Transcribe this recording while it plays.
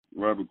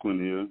Robert Quinn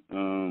here.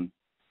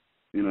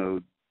 You know,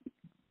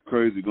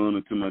 crazy going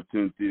into my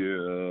 10th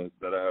year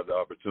that I have the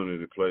opportunity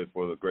to play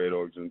for the great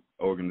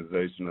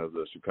organization of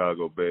the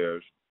Chicago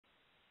Bears.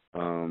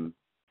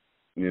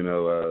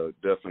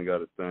 Definitely got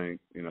to thank,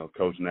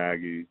 Coach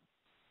Nagy,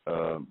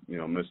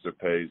 Mr.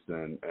 Pace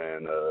and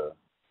the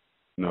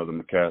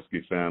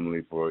McCaskey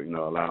family for,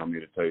 allowing me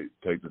to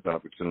take this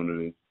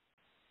opportunity.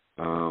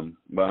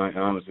 But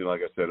honestly,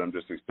 like I said, I'm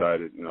just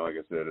excited. Like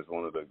I said, it's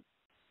one of the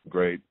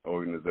great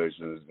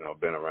organizations,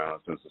 been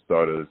around since the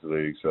start of this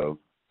league. So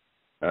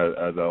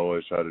as I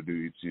always try to do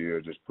each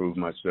year, just prove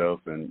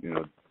myself and,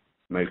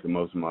 make the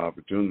most of my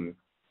opportunity.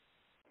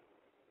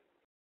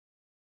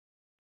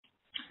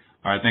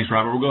 All right, thanks,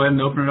 Robert. We'll go ahead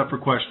and open it up for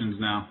questions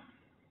now.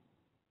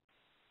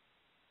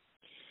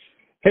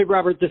 Hey,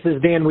 Robert, this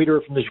is Dan Weeder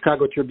from the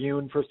Chicago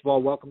Tribune. First of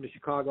all, welcome to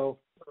Chicago.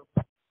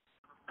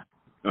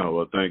 Oh,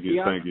 well, thank you.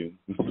 Yeah. Thank you.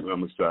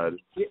 I'm excited.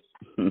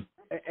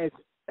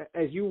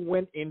 As you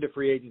went into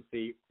free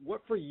agency,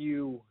 what for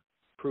you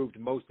proved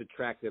most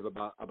attractive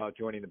about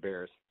joining the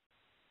Bears?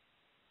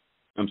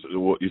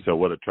 You said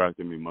what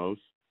attracted me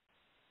most?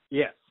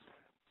 Yes.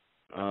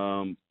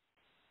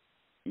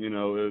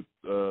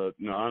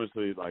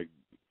 Honestly, like,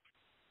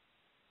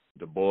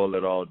 to boil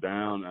it all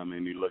down, I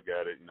mean, you look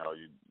at it,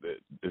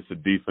 it's a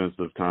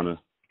defensive kind of,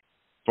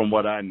 from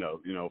what I know,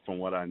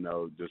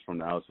 just from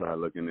the outside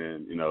looking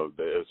in,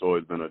 it's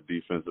always been a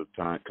defensive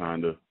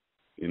kind of,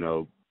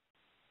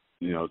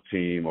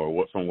 team,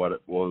 or from what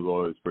it was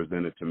always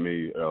presented to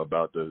me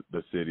about the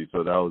city.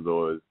 So that was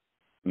always,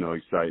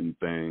 exciting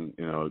thing,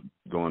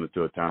 going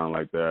into a town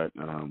like that,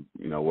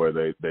 where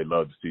they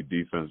love to see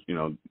defense,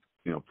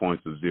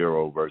 points of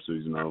 0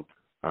 versus,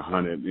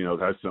 100,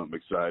 that's something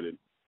exciting.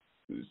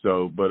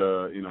 So, but,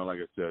 like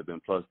I said, then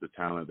plus the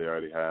talent they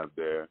already have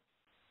there,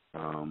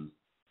 who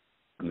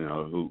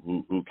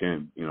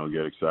can,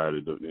 get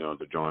excited to,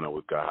 to join up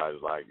with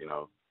guys like,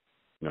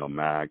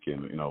 Mack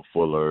and,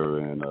 Fuller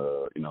and,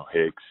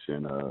 Hicks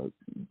and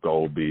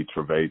Golby,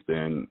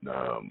 Trevathan.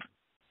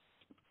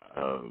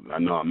 I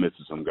know I'm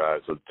missing some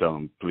guys, so tell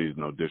them, please,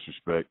 no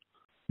disrespect.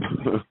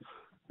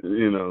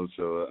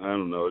 So I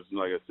don't know. It's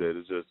like I said,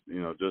 it's just,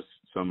 just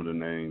some of the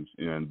names.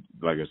 And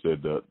like I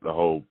said, the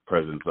whole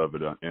presence of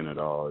it in it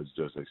all is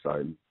just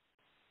exciting.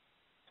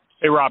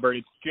 Hey, Robert,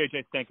 it's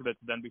J.J. Stankovitz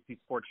with NBC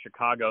Sports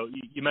Chicago.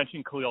 You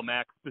mentioned Khalil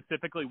Mack.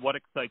 Specifically, what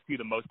excites you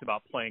the most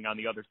about playing on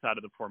the other side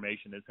of the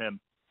formation is him?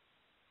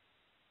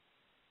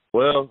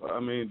 Well, I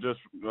mean,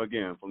 just,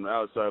 again, from the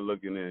outside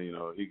looking in,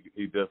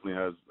 he definitely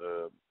has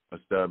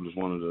established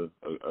one of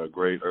a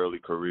great early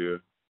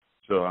career.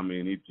 So, I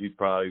mean, he's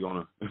probably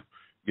going to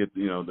get,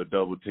 the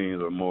double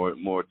teams or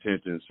more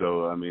attention.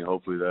 So, I mean,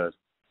 hopefully that,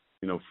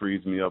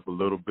 frees me up a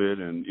little bit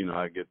and,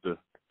 I get to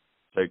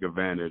take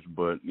advantage.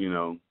 But,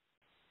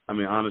 I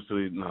mean,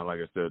 honestly, like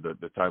I said,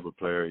 the type of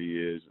player he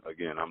is,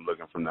 again, I'm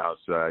looking from the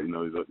outside.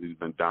 He's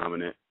been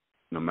dominant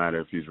no matter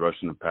if he's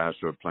rushing the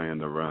passer or playing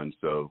the run.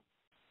 So,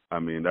 I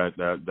mean,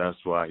 that's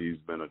why he's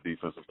been a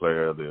defensive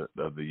player of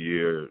the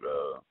year.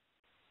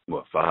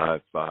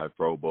 5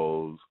 Pro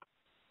Bowls.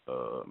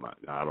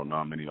 I don't know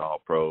how many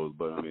All-Pros,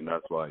 but, I mean,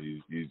 that's why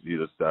he's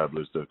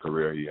established the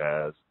career he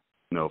has,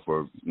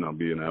 for,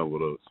 being able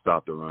to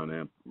stop the run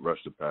and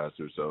rush the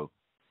passer. So,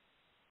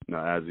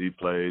 as he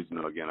plays,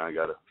 again, I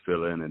got to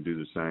fill in and do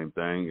the same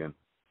thing and,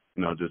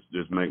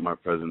 just make my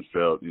presence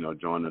felt,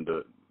 joining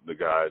the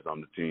guys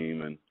on the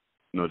team and,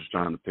 just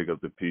trying to pick up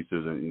the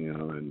pieces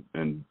and,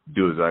 and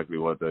do exactly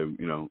what they,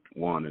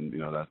 want and,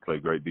 that's play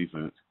great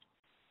defense.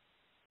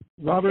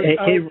 Robert,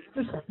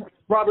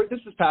 this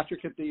is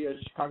Patrick at the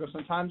Chicago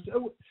Sun-Times.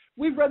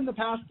 We've read in the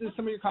past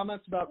some of your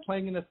comments about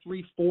playing in a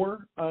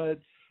 3-4.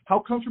 How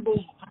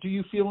comfortable do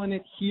you feel in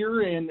it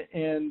here, and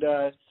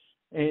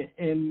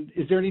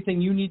is there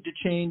anything you need to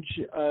change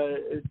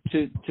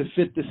to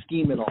fit the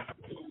scheme at all?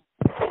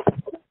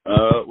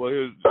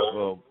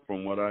 Well,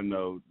 from what I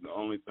know, the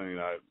only thing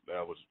I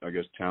was, I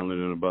guess,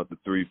 talented about the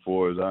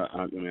 3-4 is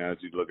I mean,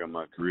 as you look at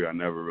my career, I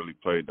never really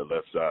played the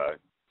left side.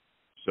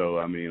 So,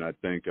 I mean, I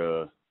think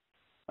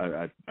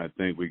I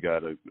think we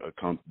got a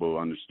comfortable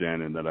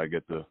understanding that I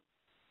get to,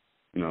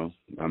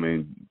 I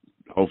mean,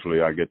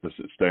 hopefully I get to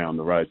stay on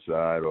the right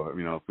side, or,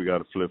 if we got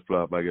to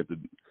flip-flop, I guess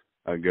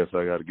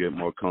I got to get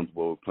more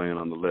comfortable with playing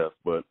on the left.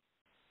 But,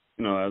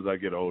 as I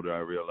get older, I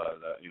realize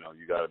that, you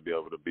got to be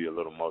able to be a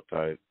little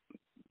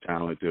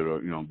multi-talented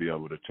or, be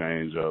able to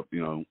change up,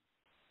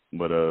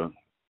 But, I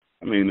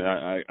mean,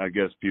 I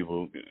guess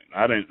people,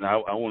 I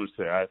want to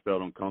say I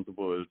felt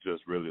uncomfortable. It was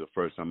just really the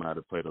first time I had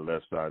to play the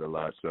left side a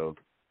lot. So,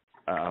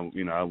 I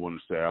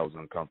wouldn't say I was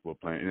uncomfortable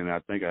playing. And I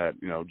think I had,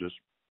 just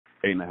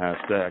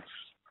 8.5 sacks,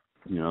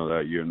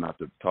 that year, not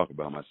to talk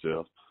about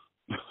myself.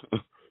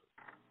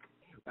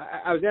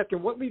 I was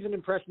asking, what leaves an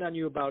impression on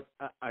you about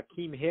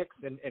Akiem Hicks,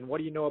 and what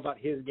do you know about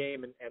his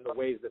game and the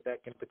ways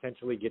that can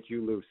potentially get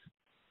you loose?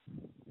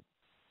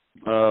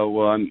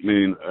 Well, I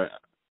mean,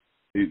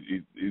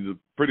 he's a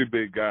pretty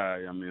big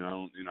guy. I mean, I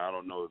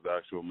don't know his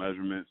actual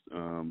measurements,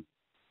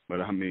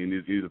 but I mean,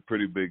 he's a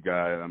pretty big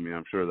guy. I mean,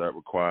 I'm sure that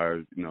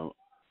requires,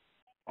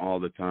 all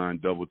the time,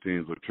 double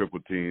teams or triple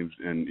teams,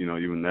 and you know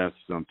even that's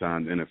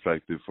sometimes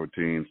ineffective for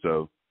teams.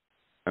 So,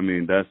 I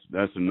mean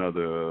that's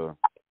another,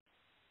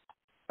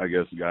 I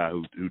guess, guy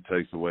who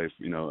takes away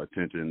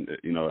attention.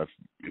 You know,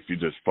 if you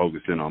just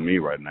focus in on me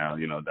right now,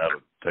 you know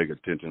that'll take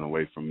attention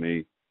away from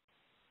me.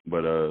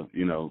 But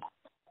you know,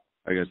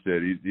 like I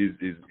said,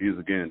 he's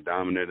again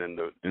dominant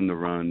in the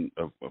run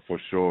for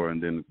sure,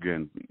 and then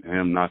again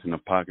him knocking the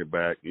pocket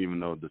back, even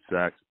though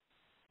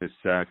his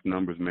sack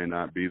numbers may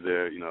not be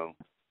there,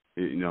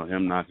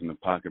 him knocking the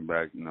pocket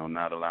back,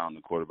 not allowing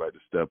the quarterback to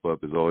step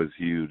up is always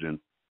huge, and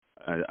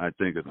I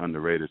think it's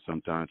underrated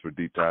sometimes for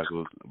D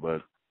tackles,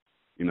 but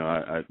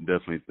I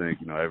definitely think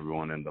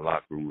everyone in the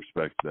locker room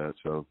respects that,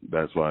 so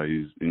that's why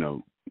he's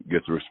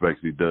gets the respect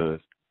he does.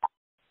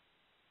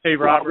 Hey,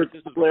 Robert,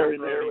 this is Larry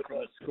Brody from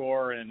The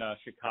Score in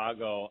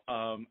Chicago.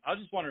 I was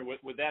just wondering,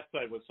 with that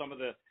said, with some of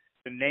the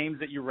names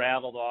that you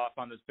rattled off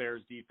on this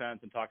Bears defense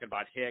and talking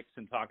about Hicks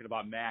and talking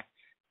about Mack,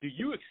 do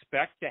you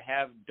expect to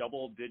have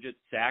double-digit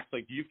sacks?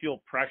 Like, do you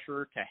feel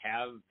pressure to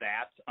have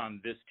that on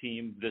this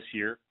team this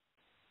year?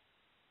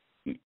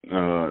 Do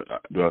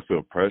I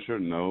feel pressure?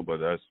 No, but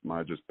that's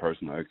my just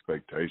personal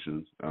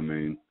expectations. I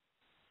mean,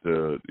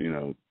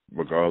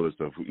 regardless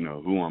of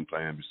who I'm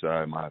playing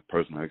beside, my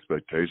personal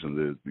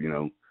expectations is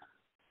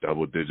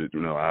double digit.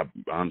 I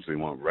honestly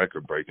want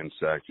record breaking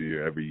sacks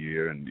every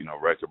year, and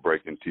record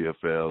breaking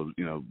TFL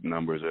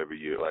numbers every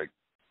year. Like,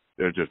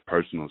 they're just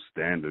personal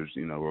standards,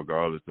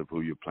 regardless of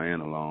who you're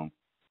playing along.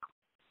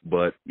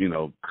 But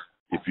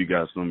if you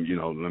got some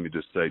let me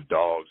just say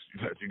dogs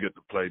that you get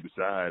to play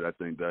beside, I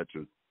think that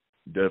should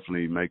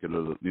definitely make it a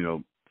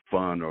little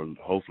fun, or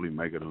hopefully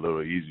make it a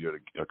little easier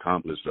to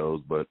accomplish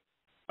those. But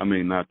I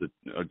mean, not that,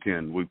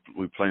 again,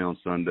 we play on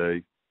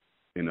Sunday,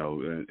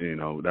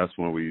 that's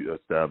when we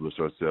establish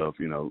ourselves,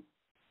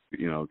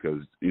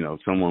 because,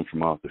 someone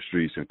from off the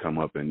streets can come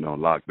up and,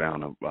 lock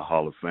down a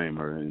Hall of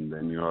Famer, and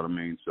then, you know what I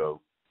mean?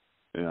 So,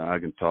 I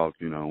can talk,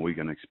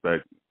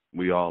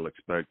 we all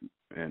expect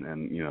and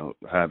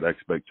have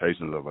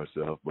expectations of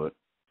ourselves, but,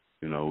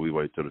 we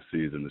wait till the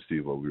season to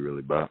see what we really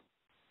about.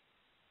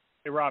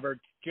 Hey, Robert,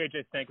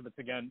 JJ Stankovitz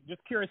again.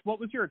 Just curious, what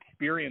was your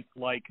experience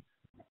like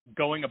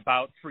going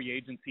about free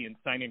agency and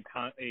signing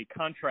a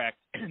contract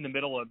in the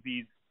middle of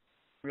these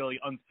really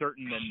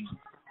uncertain and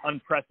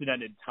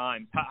unprecedented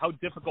times? How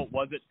difficult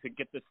was it to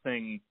get this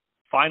thing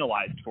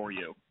finalized for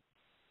you?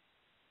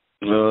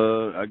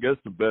 I guess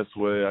the best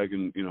way I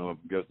can, to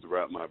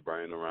wrap my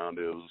brain around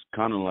it was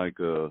kind of like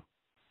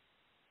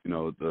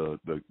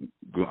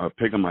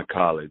picking my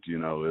college.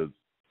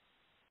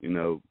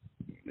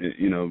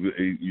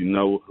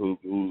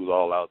 Who's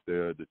all out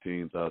there, the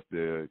teams out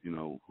there,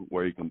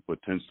 where you can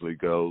potentially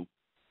go.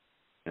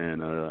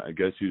 And I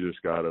guess you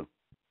just got to,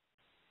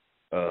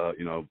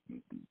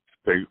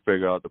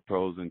 figure out the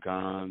pros and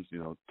cons,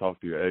 talk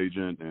to your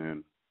agent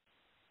and,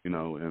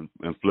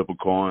 and flip a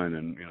coin,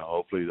 and,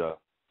 hopefully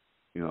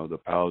the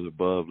powers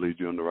above lead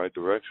you in the right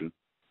direction.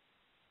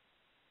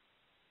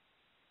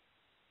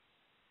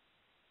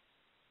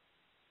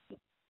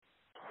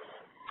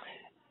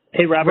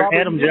 Hey, Robert,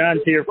 Adam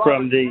Johns here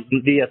from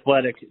the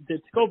Athletic. To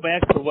go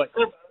back to what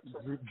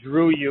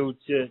drew you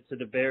to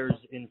the Bears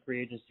in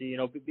free agency,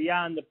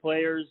 beyond the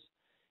players,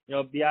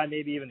 beyond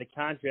maybe even the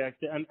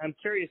contract, I'm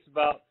curious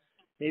about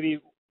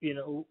maybe,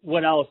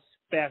 what else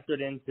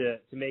factored into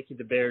making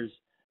the Bears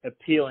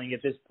appealing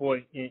at this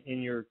point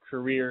in your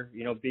career,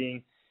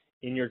 being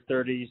in your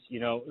 30s,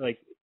 like,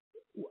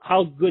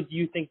 how good do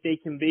you think they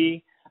can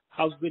be?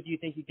 How good do you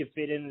think you can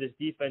fit into this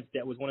defense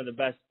that was one of the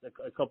best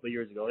a couple of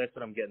years ago? That's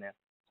what I'm getting at.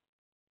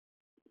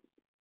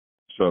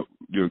 So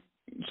you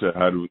said,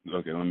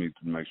 okay, let me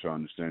make sure I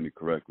understand it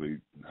correctly.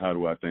 How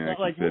do I think I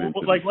can fit into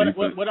the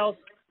defense? What else?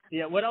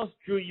 Yeah, what else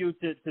drew you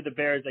to the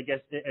Bears, I guess,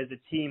 as a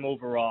team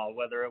overall,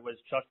 whether it was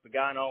Chuck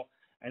Pagano?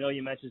 I know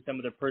you mentioned some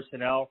of their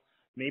personnel,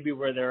 maybe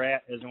where they're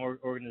at as an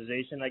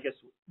organization. I guess,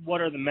 what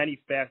are the many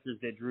factors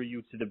that drew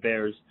you to the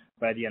Bears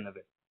by the end of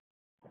it?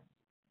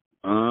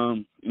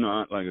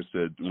 Like I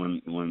said,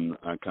 when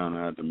I kind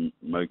of had to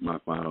make my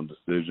final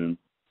decision,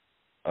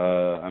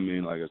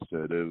 like I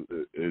said,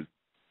 it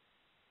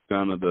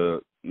kind of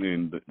it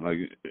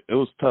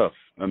was tough.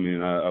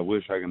 I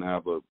wish I can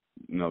have a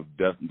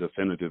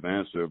definitive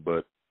answer,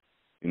 but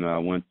I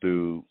went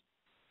through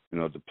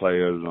the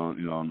players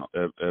on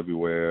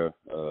everywhere,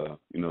 the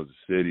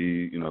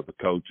city, the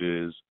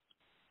coaches,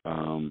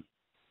 and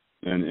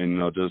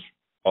just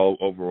all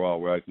overall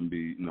where I can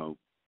be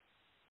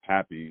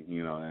happy,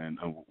 and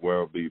where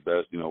it'll be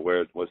best,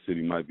 what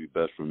city might be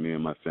best for me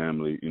and my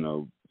family,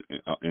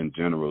 in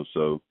general.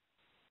 So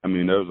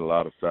there was a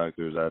lot of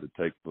factors that had to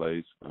take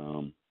place,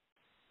 and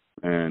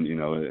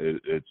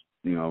it's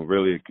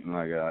really,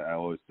 like I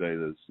always say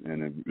this,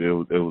 and it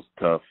was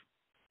tough.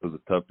 It was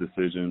a tough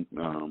decision,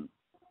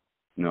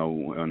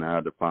 when I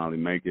had to finally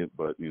make it.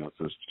 But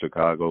since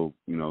Chicago,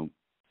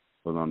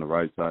 was on the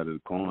right side of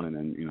the coin,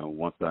 and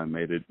once I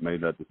made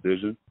that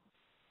decision,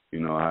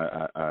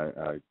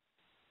 I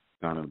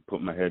kind of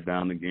put my head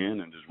down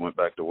again and just went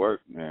back to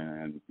work.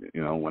 And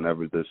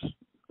whenever this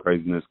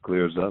craziness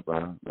clears up,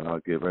 I'll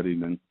get ready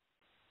and then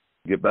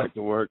get back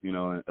to work, you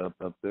know,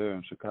 up there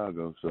in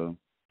Chicago. So.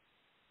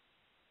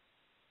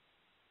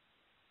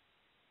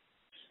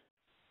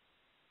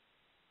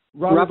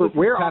 Robert,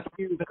 where are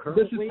you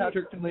currently? This is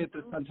Patrick Finley at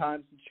the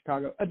Sun-Times in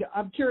Chicago.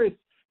 I'm curious,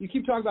 you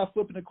keep talking about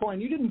flipping a coin.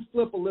 You didn't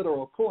flip a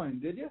literal coin,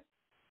 did you?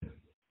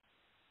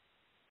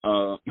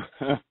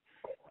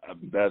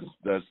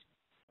 That's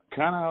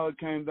kind of how it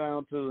came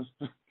down to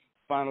the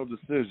final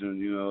decision.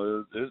 You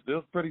know, it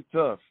was pretty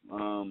tough.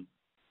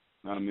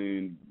 I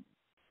mean,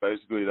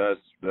 basically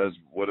that's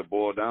what it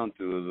boiled down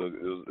to.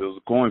 It was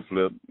a coin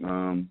flip.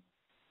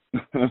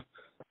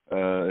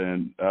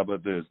 And how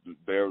about this? The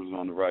Bears was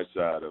on the right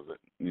side of it.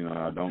 You know,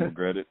 I don't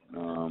regret it.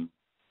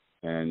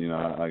 And you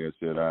know, like I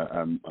said,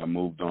 I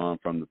moved on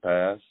from the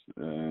past.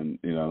 And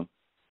you know,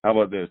 how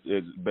about this?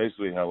 It's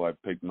basically how I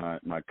picked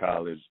my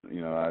college.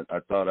 You know, I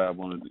thought I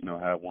wanted to, you know,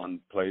 have one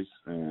place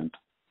and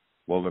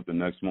woke up the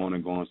next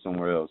morning going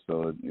somewhere else.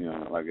 So, you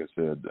know, like I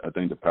said, I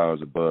think the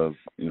powers above,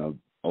 you know,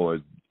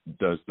 always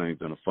does things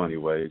in a funny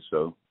way.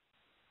 So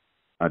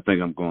I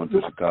think I'm going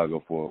to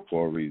Chicago for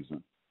a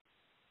reason.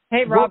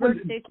 Hey, Robert,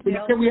 Stacey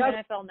Dale from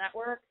NFL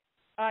Network.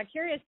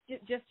 Curious,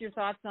 just your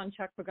thoughts on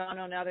Chuck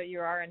Pagano now that you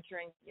are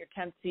entering your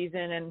 10th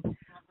season, and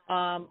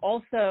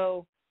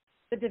also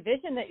the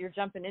division that you're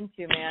jumping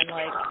into, man.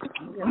 Like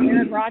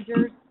Aaron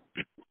Rodgers,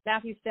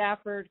 Matthew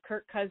Stafford,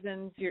 Kirk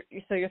Cousins.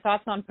 So your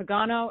thoughts on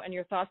Pagano and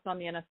your thoughts on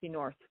the NFC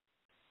North.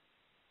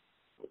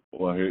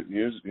 Well,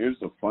 here's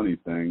the funny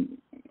thing.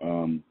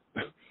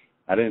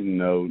 I didn't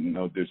know,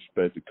 no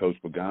disrespect to Coach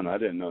Pagano, I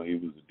didn't know he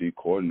was a D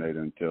coordinator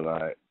until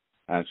I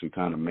actually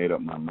kind of made up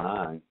my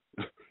mind.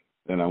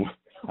 Then I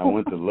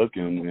went to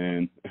looking,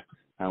 and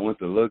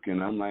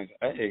I'm like,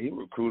 hey, he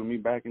recruited me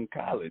back in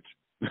college.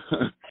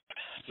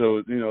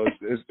 So, you know,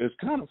 it's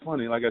kind of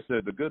funny. Like I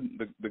said, the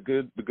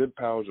good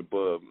powers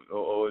above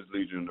always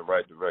lead you in the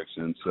right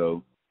direction.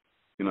 So,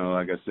 you know,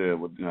 like I said,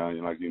 you know,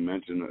 like you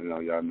mentioned, you know,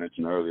 y'all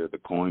mentioned earlier, the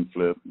coin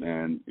flip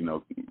and, you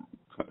know,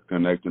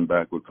 connecting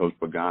back with Coach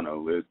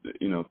Pagano,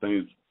 you know,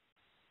 things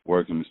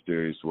work in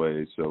mysterious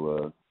ways.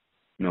 So,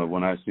 you know,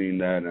 when I seen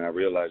that and I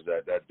realized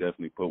that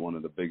definitely put one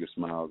of the biggest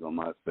smiles on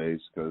my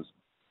face because,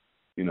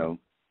 you know,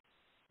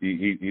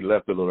 he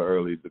left a little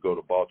early to go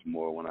to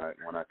Baltimore when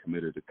I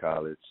committed to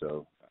college.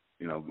 So,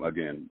 you know,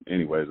 again,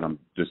 anyways, I'm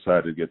just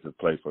excited to get to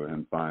play for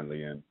him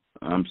finally. And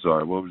I'm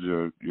sorry, what was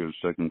your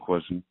second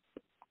question?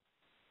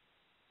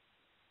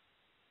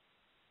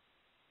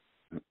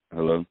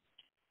 Hello?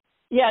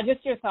 Yeah,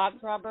 just your thoughts,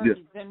 Robert. Yes.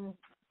 You've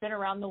been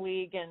around the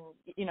league, and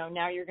you know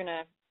now you're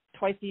gonna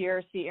twice a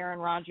year see Aaron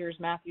Rodgers,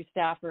 Matthew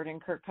Stafford, and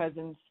Kirk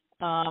Cousins.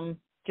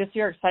 Just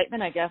your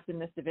excitement, I guess, in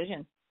this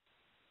division.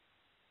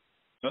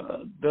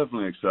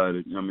 Definitely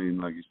excited. I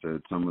mean, like you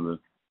said, some of the,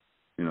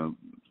 you know,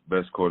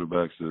 best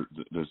quarterbacks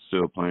that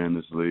still playing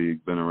this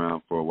league, been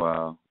around for a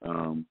while.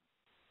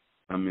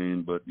 I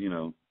mean, but you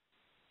know,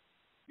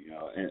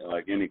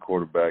 like any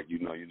quarterback, you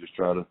know, you just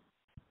try to,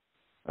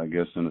 I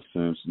guess, in a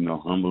sense, you know,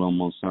 humble them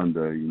on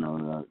Sunday. You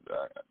know,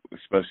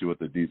 especially with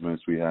the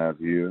defense we have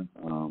here.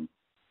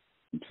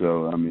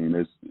 So I mean,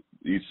 it's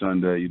each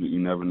Sunday. You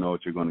never know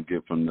what you're going to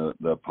get from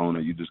the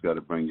opponent. You just got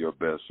to bring your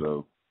best.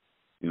 So,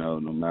 you know,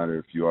 no matter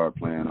if you are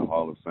playing a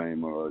Hall of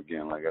Famer or,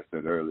 again, like I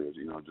said earlier,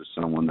 you know, just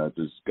someone that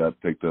just got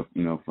picked up,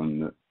 you know, from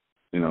the,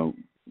 you know,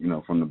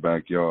 from the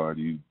backyard,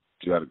 you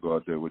got to go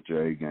out there with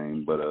your A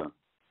game. But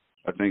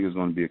I think it's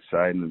going to be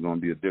exciting. It's going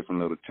to be a different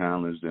little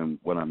challenge than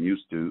what I'm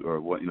used to, or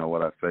what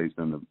I faced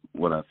in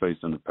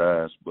the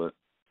past. But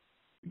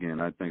again,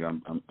 I think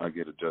I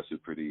get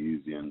adjusted pretty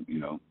easy, and you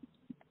know,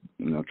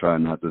 try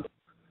not to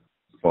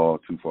fall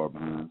too far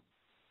behind.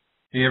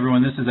 Hey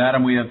everyone, this is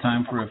Adam. We have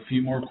time for a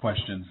few more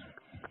questions.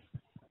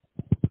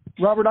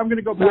 Robert, I'm going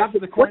to go back to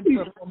the coin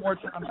flip one more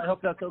time. I hope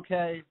that's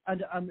okay.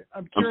 And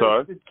I'm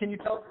curious. Sorry? Can you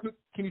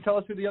tell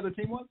us who the other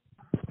team was?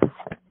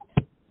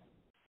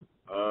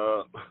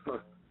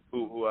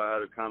 Who I had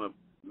to kind of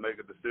make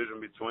a decision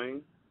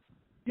between?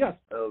 Yes.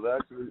 It was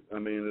actually, I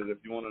mean, if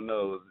you want to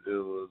know,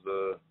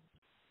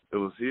 it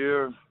was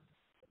here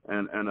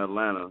and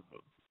Atlanta,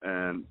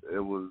 and it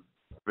was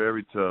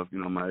very tough.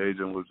 You know, my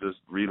agent was just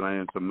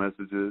relaying some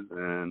messages,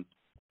 and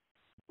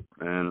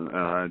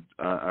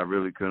I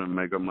really couldn't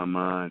make up my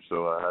mind,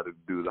 so I had to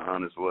do the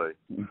honest way.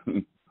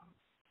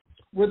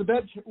 Were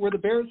the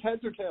Bears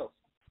heads or tails?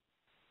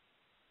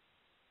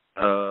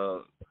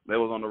 They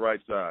was on the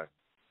right side.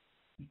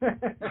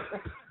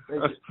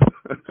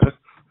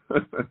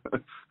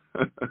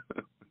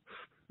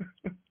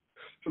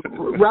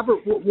 Robert,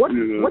 what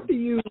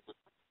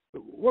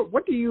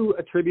do you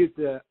attribute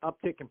the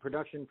uptick in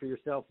production for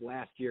yourself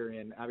last year,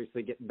 and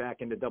obviously getting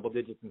back into double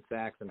digits in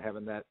sacks and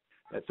having that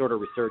sort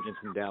of resurgence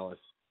in Dallas?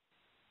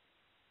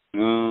 You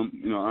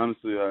know,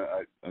 honestly,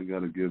 I got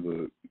to give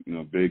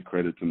a big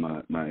credit to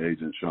my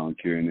agent Sean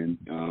Kiernan.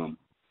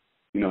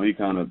 You know, he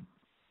kind of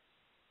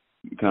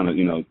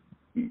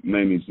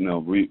made me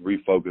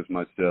refocus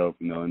myself,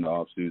 you know, in the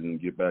off season,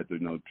 get back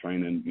to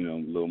training, you know,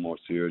 a little more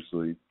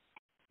seriously,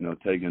 you know,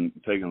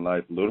 taking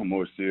life a little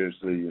more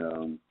seriously.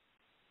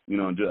 You you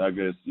know, just, I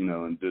guess, you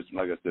know, and just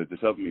like I said,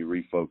 just helping me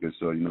refocus.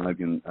 So, you know, I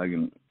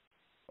can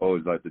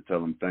always like to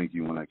tell them thank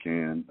you when I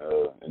can,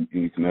 and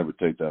you can never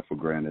take that for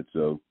granted.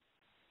 So,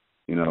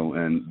 you know,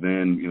 and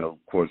then, you know,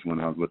 of course, when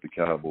I was with the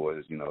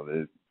Cowboys, you know,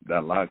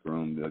 that locker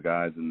room, the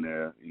guys in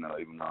there, you know,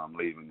 even though I'm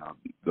leaving,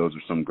 those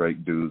are some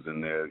great dudes in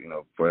there, you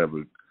know,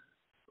 forever.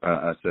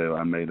 I say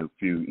I made a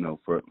few, you know,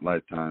 for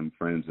lifetime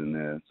friends in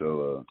there.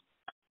 So,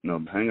 you know,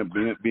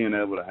 being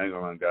able to hang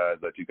around guys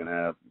that you can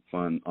have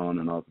fun on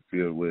and off the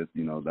field with,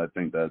 you know, I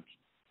think that's,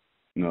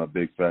 you know, a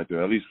big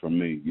factor, at least for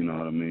me, you know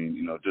what I mean?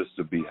 You know, just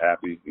to be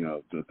happy, you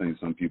know, I think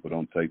some people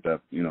don't take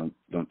that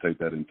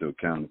into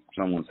account. If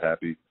someone's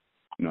happy,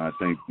 you know, I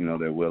think, you know,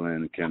 they're willing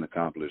and can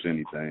accomplish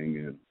anything.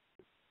 And,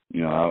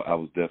 you know, I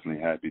was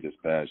definitely happy this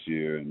past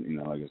year. And, you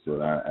know, like I said,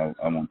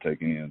 I won't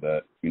take any of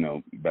that, you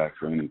know, back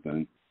for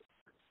anything.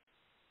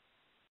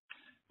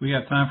 We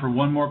have time for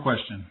one more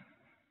question.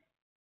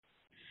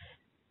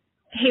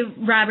 Hey,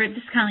 Robert, this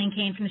is Colleen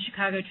Kane from the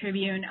Chicago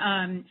Tribune.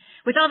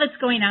 With all that's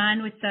going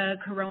on with the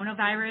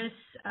coronavirus,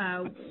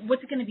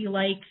 what's it going to be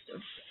like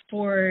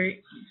for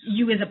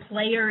you as a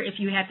player if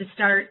you have to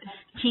start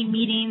team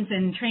meetings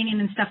and training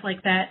and stuff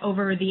like that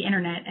over the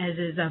internet, as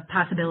is a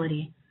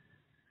possibility?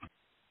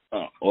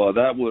 Well,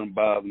 that wouldn't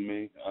bother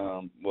me.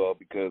 Well,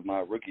 because my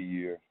rookie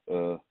year,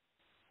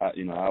 I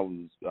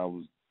didn't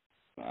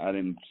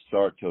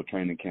start till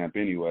training camp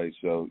anyway,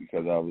 so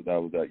because that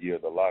was that year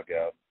of the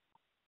lockout.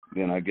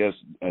 Then I guess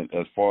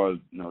as far as,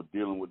 you know,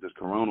 dealing with this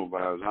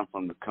coronavirus, I'm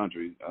from the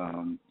country.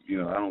 You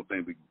know, I don't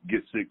think we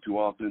get sick too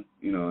often,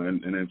 you know,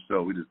 and if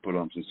so, we just put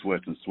on some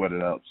sweats and sweat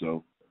it out.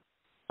 So,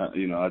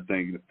 you know, I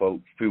think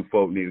few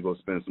folk need to go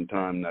spend some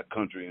time in that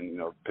country and, you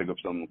know, pick up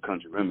some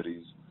country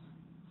remedies.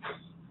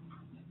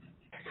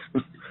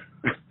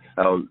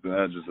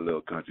 That's just a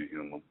little country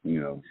humor, you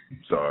know.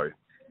 Sorry.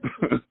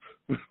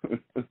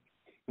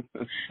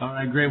 All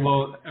right, great.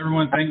 Well,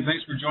 everyone, thanks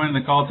for joining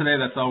the call today.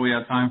 That's all we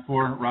have time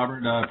for.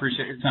 Robert,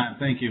 appreciate your time.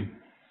 Thank you.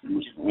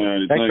 All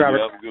right, thanks, Robert.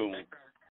 Have a good one.